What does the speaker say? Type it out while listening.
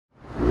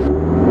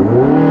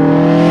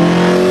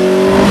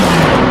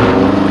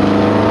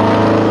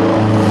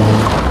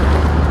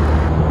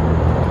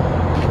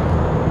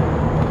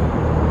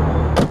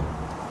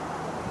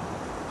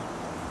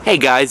Hey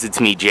guys, it's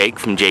me Jake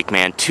from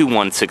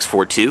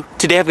JakeMan21642.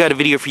 Today I've got a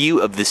video for you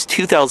of this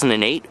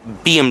 2008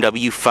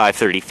 BMW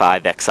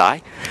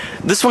 535xi.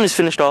 This one is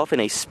finished off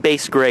in a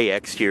space gray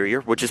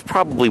exterior, which is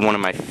probably one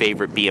of my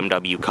favorite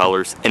BMW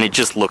colors, and it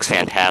just looks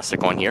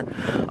fantastic on here.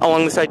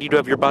 Along the side you do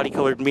have your body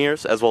colored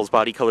mirrors, as well as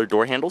body colored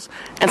door handles,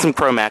 and some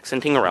chrome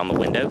accenting around the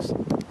windows.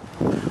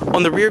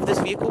 On the rear of this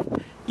vehicle,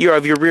 you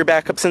have your rear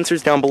backup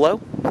sensors down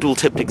below, dual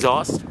tipped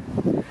exhaust.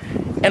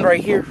 And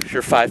right here is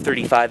your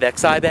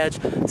 535xi badge.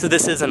 So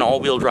this is an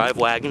all-wheel drive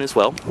wagon as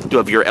well. You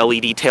have your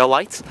LED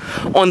taillights.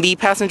 On the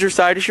passenger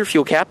side is your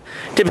fuel cap.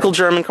 Typical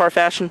German car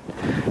fashion.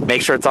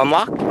 Make sure it's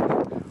unlocked.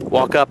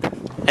 Walk up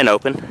and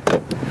open.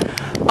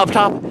 Up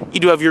top, you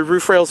do have your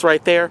roof rails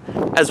right there,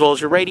 as well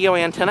as your radio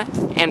antenna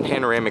and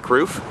panoramic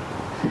roof.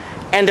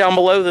 And down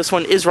below, this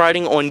one is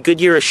riding on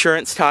Goodyear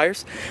Assurance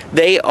tires.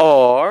 They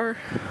are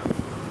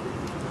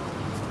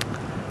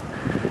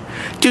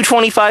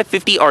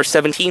 225/50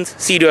 R17s,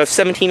 so you do have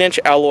 17-inch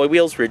alloy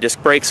wheels, rear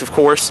disc brakes, of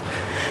course.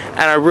 And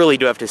I really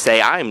do have to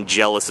say, I am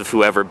jealous of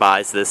whoever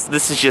buys this.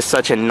 This is just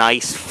such a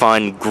nice,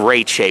 fun,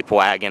 great shape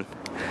wagon.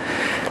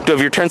 You do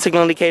have your turn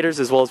signal indicators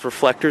as well as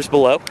reflectors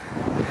below.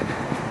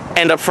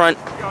 And up front,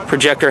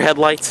 projector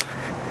headlights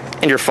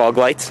and your fog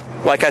lights.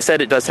 Like I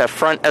said, it does have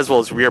front as well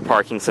as rear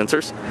parking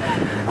sensors.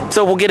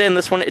 So we'll get in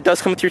this one. It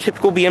does come with your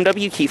typical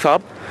BMW key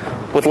fob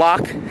with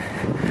lock,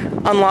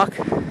 unlock,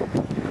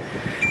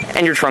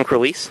 and your trunk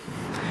release.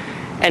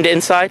 And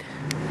inside,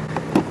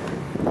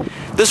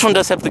 this one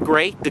does have the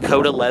gray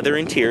Dakota leather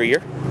interior,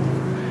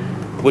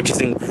 which is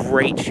in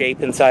great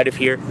shape inside of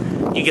here.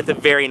 You get the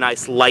very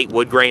nice light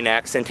wood grain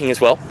accenting as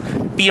well.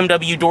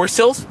 BMW door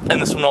sills, and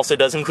this one also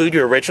does include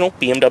your original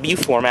BMW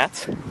floor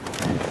mats.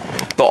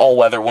 The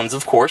all-weather ones,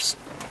 of course.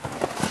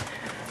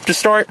 To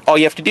start, all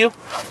you have to do,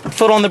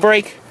 foot on the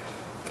brake,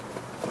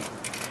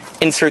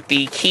 insert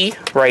the key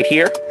right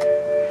here,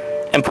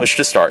 and push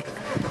to start.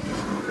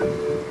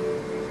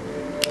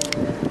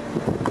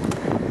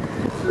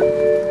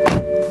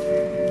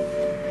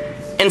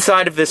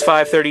 Inside of this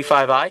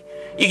 535i,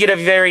 you get a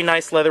very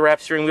nice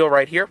leather-wrapped steering wheel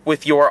right here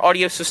with your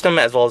audio system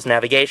as well as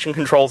navigation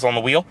controls on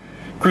the wheel,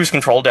 cruise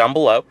control down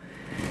below.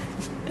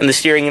 And the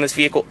steering in this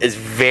vehicle is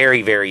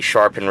very, very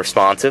sharp and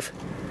responsive.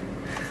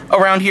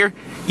 Around here,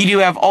 you do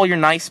have all your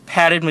nice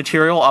padded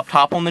material up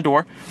top on the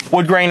door,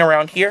 wood grain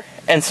around here,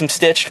 and some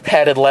stitched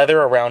padded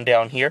leather around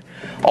down here.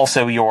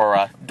 Also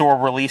your door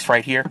release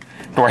right here,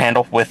 door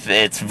handle with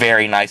its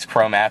very nice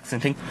chrome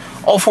accenting.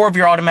 All four of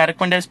your automatic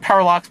windows,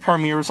 power locks, power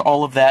mirrors,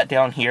 all of that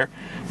down here.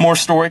 More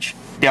storage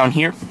down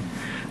here.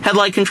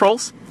 Headlight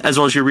controls, as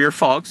well as your rear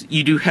fogs.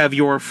 You do have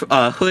your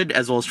hood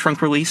as well as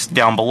trunk release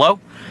down below.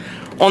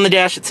 On the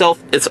dash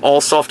itself, it's all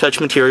soft touch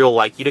material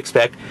like you'd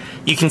expect.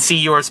 You can see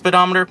your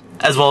speedometer,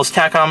 as well as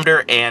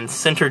tachometer and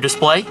center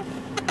display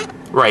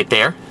right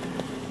there.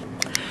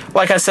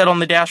 Like I said, on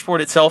the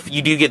dashboard itself,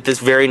 you do get this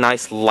very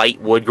nice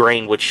light wood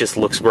grain, which just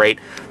looks great.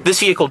 This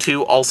vehicle,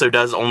 too, also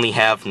does only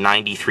have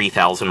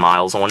 93,000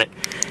 miles on it.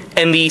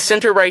 And the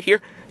center right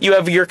here, you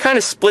have your kind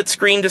of split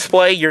screen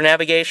display, your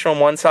navigation on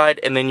one side,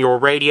 and then your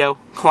radio,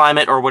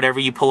 climate, or whatever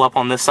you pull up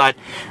on this side.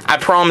 I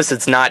promise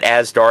it's not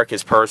as dark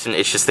as person,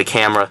 it's just the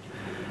camera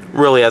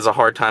really has a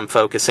hard time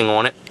focusing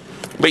on it.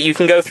 But you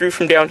can go through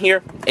from down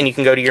here, and you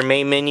can go to your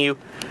main menu,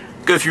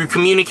 go through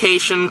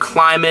communication,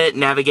 climate,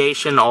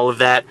 navigation, all of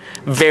that.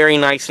 Very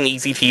nice and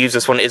easy to use.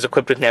 This one is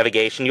equipped with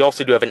navigation. You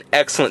also do have an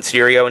excellent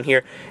stereo in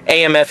here.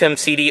 AM, FM,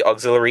 CD,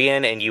 auxiliary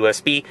in, and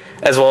USB,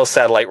 as well as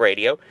satellite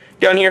radio.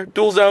 Down here,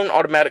 dual zone,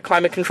 automatic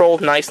climate control,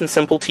 nice and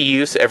simple to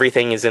use.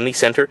 Everything is in the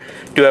center.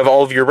 You do have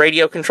all of your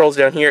radio controls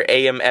down here,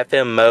 AM,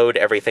 FM, mode,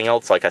 everything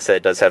else. Like I said,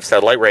 it does have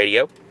satellite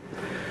radio.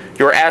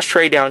 Your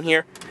ashtray down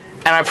here.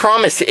 And I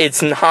promise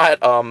it's not,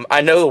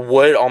 I know the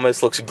wood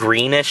almost looks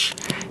greenish.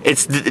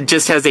 It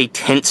just has a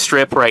tint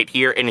strip right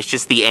here, and it's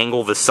just the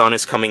angle the sun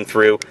is coming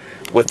through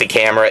with the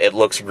camera. It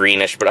looks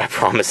greenish, but I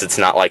promise it's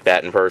not like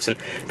that in person.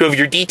 You have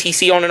your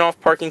DTC on and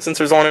off, parking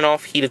sensors on and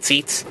off, heated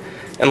seats.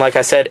 And like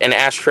I said, an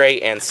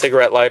ashtray and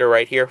cigarette lighter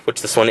right here,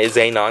 which this one is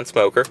a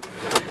non-smoker.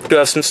 You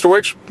have some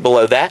storage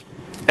below that.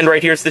 And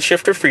right here's the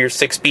shifter for your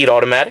 6-speed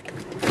automatic.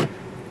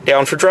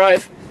 Down for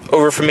drive,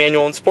 over for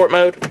manual and sport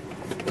mode.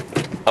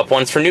 Up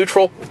one's for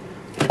neutral,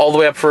 all the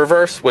way up for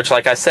reverse, which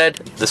like I said,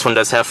 this one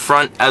does have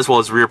front as well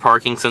as rear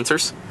parking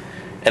sensors.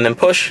 And then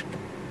push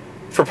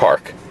for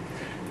park.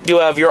 You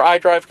have your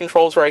iDrive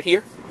controls right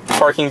here,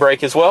 parking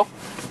brake as well.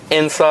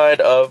 Inside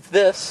of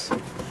this,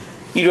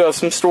 you do have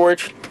some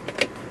storage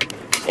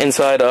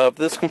inside of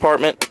this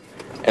compartment,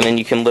 and then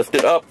you can lift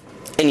it up,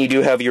 and you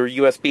do have your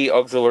USB,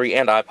 auxiliary,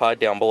 and iPod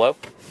down below.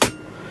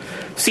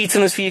 Seats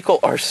in this vehicle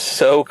are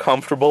so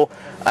comfortable.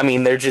 I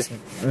mean, they're just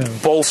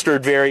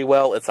bolstered very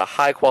well. It's a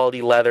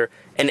high-quality leather,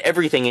 and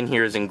everything in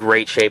here is in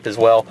great shape as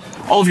well.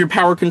 All of your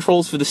power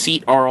controls for the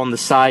seat are on the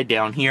side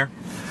down here.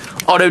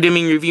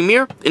 Auto-dimming rearview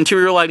mirror,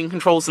 interior lighting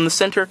controls in the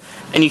center,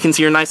 and you can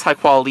see your nice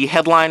high-quality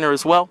headliner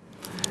as well.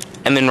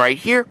 And then right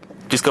here,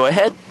 just go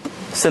ahead,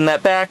 send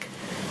that back,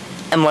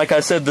 and like I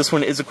said, this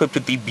one is equipped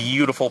with the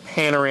beautiful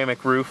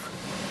panoramic roof.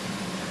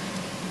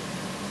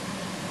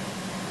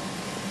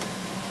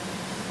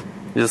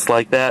 just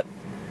like that.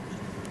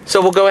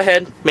 So we'll go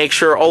ahead, make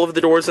sure all of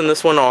the doors in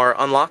this one are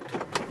unlocked.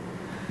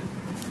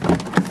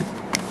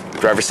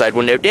 Driver's side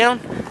window down,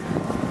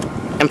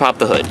 and pop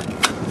the hood.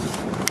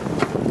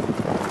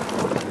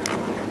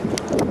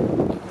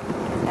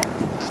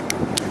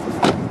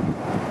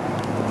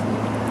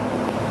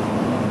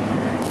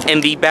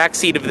 And the back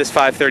seat of this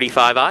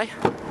 535i.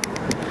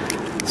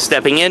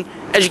 Stepping in,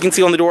 as you can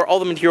see on the door, all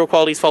the material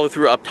qualities follow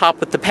through up top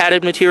with the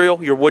padded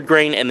material, your wood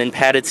grain, and then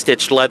padded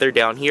stitched leather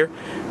down here.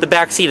 The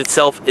back seat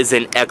itself is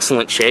in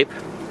excellent shape.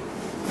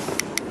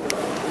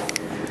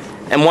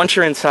 And once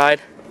you're inside,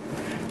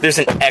 there's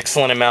an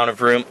excellent amount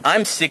of room.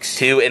 I'm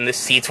 6'2", and this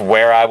seat's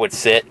where I would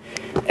sit,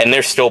 and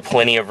there's still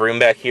plenty of room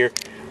back here.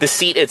 The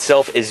seat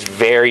itself is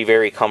very,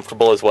 very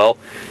comfortable as well.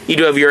 You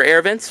do have your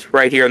air vents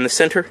right here in the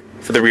center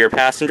for the rear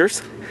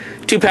passengers.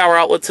 2 power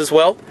outlets as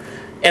well,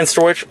 and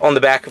storage on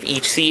the back of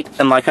each seat.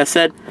 And like I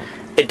said,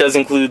 it does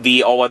include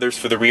the all-weathers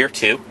for the rear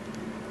too.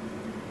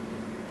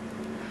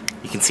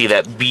 You can see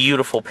that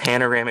beautiful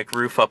panoramic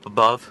roof up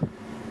above.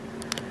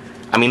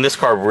 I mean, this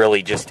car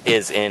really just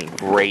is in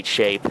great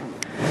shape.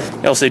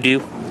 You also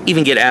do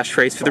even get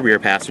ashtrays for the rear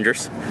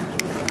passengers.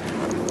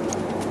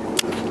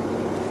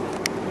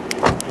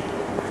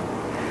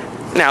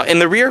 Now, in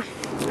the rear,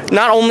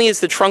 not only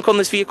is the trunk on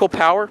this vehicle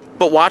power,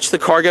 but watch the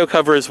cargo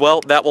cover as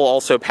well. That will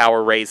also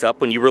power raise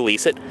up when you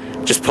release it.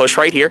 Just push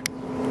right here.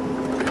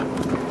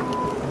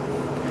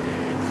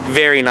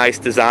 Very nice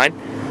design.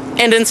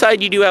 And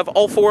inside you do have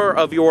all 4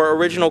 of your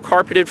original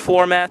carpeted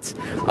floor mats,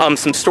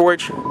 some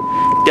storage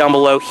down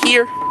below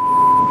here.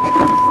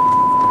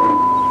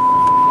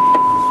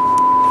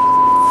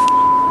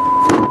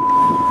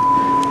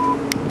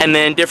 And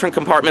then different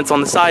compartments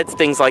on the sides,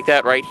 things like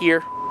that right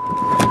here.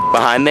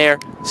 Behind there,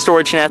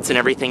 storage nets and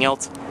everything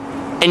else.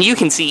 And you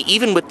can see,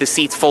 even with the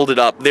seats folded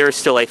up, there is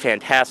still a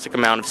fantastic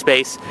amount of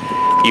space.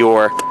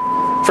 Your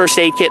first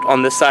aid kit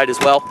on this side as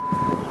well.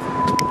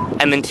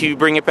 And then to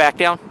bring it back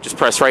down, just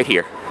press right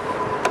here.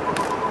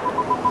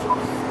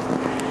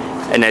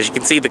 And as you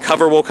can see, the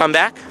cover will come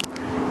back,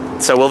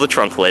 so will the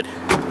trunk lid.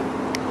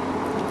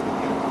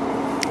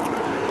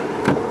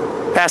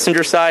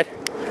 Passenger side,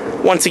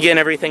 once again,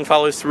 everything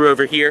follows through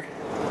over here.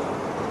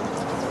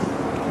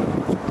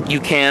 You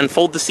can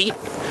fold the seat,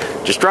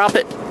 just drop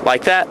it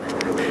like that,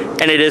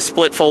 and it is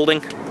split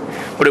folding,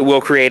 but it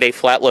will create a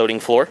flat loading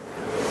floor.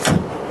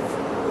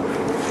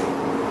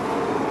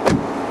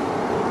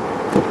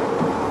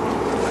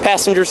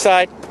 Passenger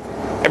side,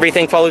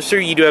 everything follows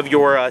through. You do have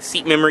your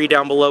seat memory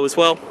down below as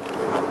well.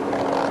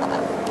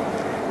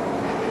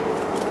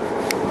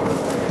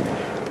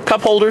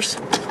 Cup holders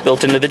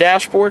built into the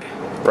dashboard,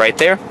 right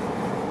there.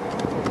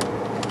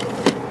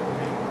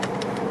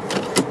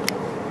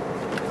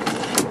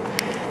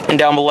 And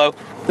down below,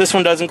 this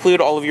one does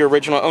include all of your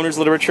original owner's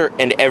literature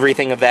and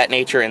everything of that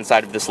nature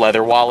inside of this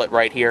leather wallet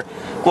right here.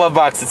 Glove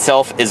box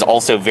itself is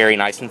also very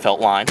nice and felt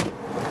lined.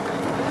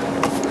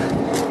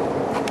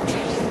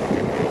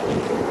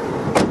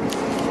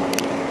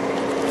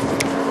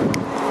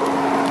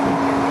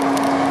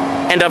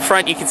 And up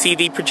front you can see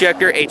the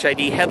projector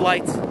HID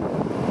headlights.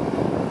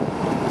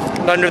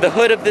 Under the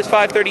hood of this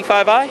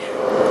 535i,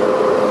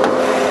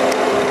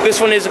 this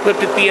one is equipped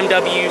with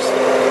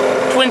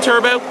BMW's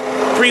twin-turbo,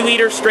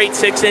 3-liter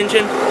straight-6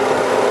 engine,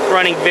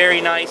 running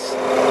very nice,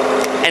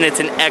 and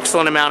it's an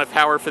excellent amount of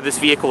power for this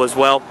vehicle as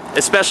well.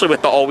 Especially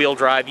with the all-wheel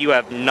drive, you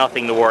have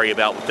nothing to worry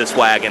about with this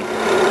wagon.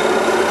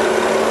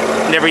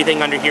 And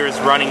everything under here is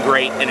running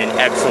great and in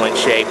excellent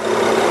shape.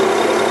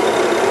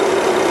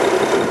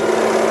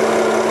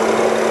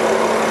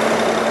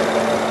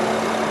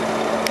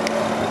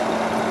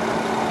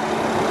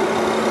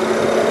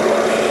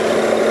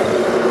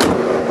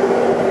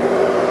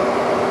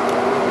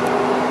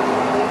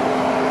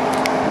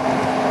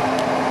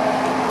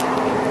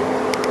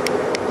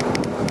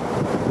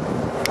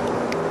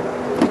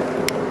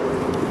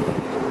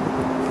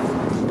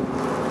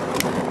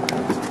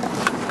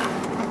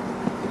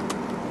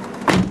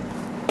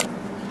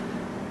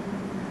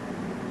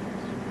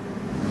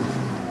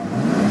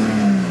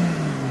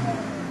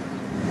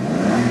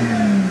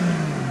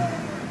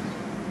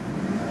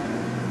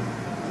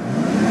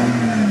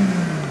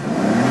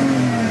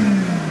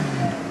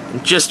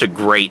 Just a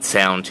great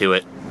sound to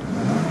it.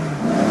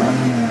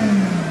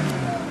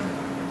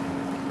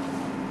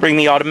 Bring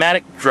the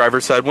automatic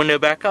driver's side window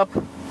back up.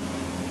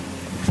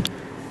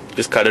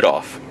 Just cut it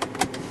off.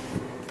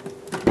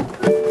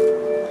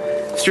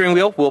 Steering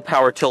wheel will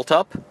power tilt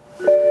up,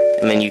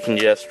 and then you can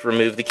just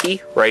remove the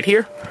key right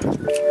here.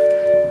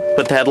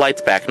 Put the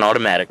headlights back in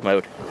automatic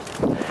mode.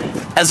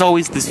 As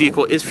always, this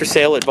vehicle is for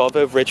sale at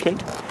Volvo of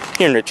Richmond,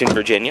 here in Richmond,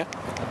 Virginia.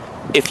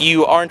 If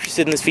you are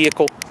interested in this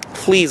vehicle,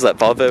 please let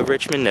Volvo of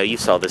Richmond know you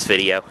saw this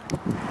video.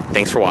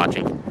 Thanks for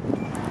watching.